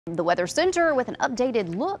The Weather Center with an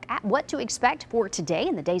updated look at what to expect for today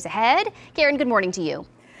and the days ahead. Karen, good morning to you.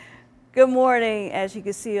 Good morning. As you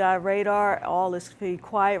can see, our radar, all is pretty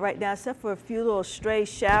quiet right now, except for a few little stray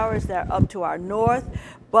showers that are up to our north.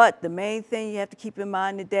 But the main thing you have to keep in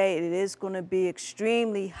mind today, it is going to be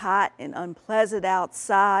extremely hot and unpleasant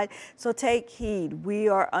outside. So take heed. We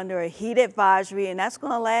are under a heat advisory, and that's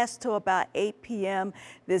going to last till about 8 p.m.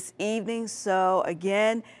 this evening. So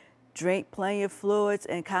again, drink plenty of fluids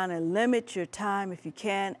and kind of limit your time if you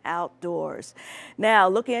can outdoors. Now,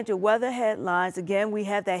 looking at your weather headlines, again, we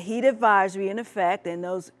have that heat advisory in effect, and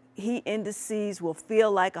those heat indices will feel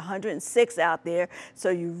like 106 out there.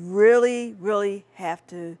 So you really have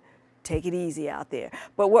to take it easy out there.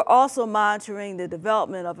 But we're also monitoring the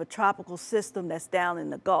development of a tropical system that's down in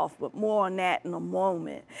the Gulf, but more on that in a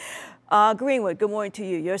moment. Greenwood, good morning to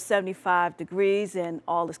you. You're 75 degrees and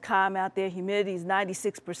all is calm out there. Humidity is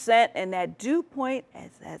 96% and that dew point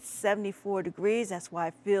is at 74 degrees. That's why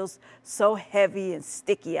it feels so heavy and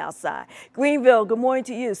sticky outside. Greenville, good morning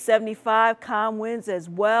to you. 75, calm winds as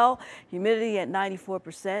well. Humidity at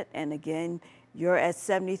 94% and again, you're at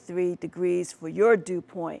 73 degrees for your dew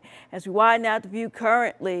point. As we widen out the view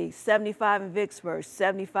currently, 75 in Vicksburg,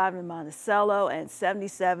 75 in Monticello, and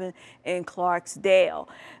 77 in Clarksdale.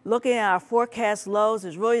 Looking at our forecast lows,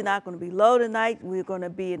 it's really not going to be low tonight. We're going to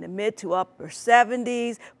be in the mid to upper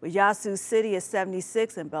 70s with Yazoo City at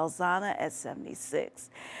 76 and Belzana at 76.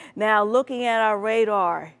 Now looking at our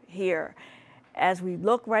radar here, as we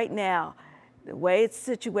look right now, the way it's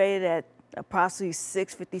situated at approximately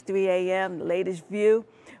 6:53 a.m., the latest view,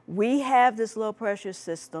 we have this low pressure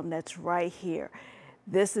system that's right here.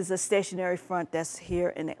 This is a stationary front that's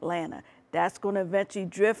here in Atlanta. That's going to eventually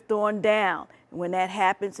drift on down. And when that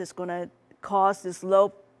happens, it's going to cause this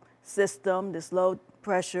low system, this low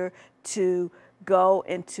pressure to go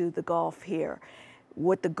into the Gulf here.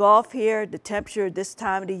 With the Gulf here, the temperature this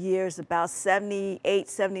time of the year is about 78,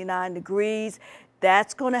 79 degrees.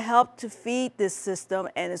 That's going to help to feed this system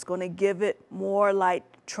and it's going to give it more like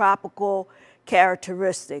tropical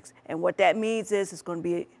characteristics. And what that means is it's going to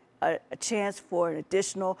be a chance for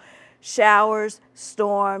additional showers,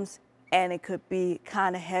 storms, and it could be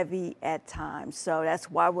kind of heavy at times. So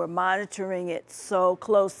that's why we're monitoring it so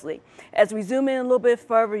closely. As we zoom in a little bit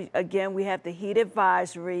further, again, we have the heat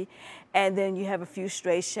advisory, and then you have a few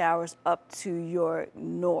stray showers up to your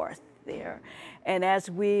north there. And as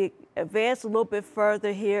we advance a little bit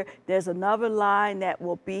further here, there's another line that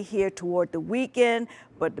will be here toward the weekend,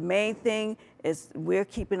 but the main thing is we're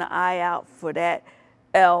keeping an eye out for that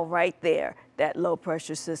L right there, that low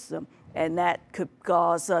pressure system, and that could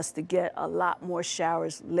cause us to get a lot more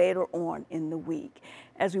showers later on in the week.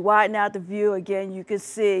 As we widen out the view, again, you can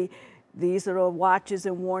see these are the watches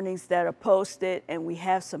and warnings that are posted, and we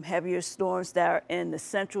have some heavier storms that are in the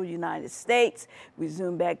central United States. We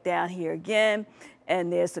zoom back down here again,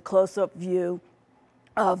 and there's a close-up view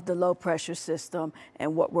of the low pressure system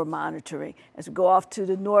and what we're monitoring. As we go off to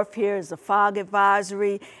the north here is a fog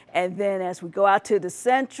advisory, and then as we go out to the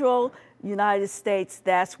central United States,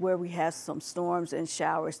 that's where we have some storms and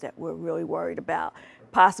showers that we're really worried about.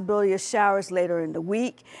 Possibility of showers later in the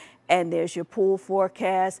week. And there's your pool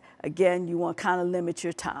forecast. Again, you want to kind of limit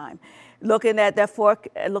your time. Looking at that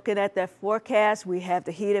forecast, we have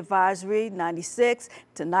the heat advisory, 96.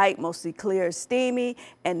 Tonight, mostly clear and steamy.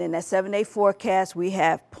 And then that 7-day forecast, we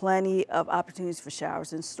have plenty of opportunities for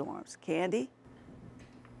showers and storms. Candy?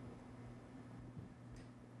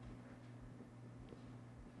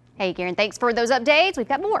 Hey, Karen, thanks for those updates. We've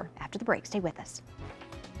got more after the break. Stay with us.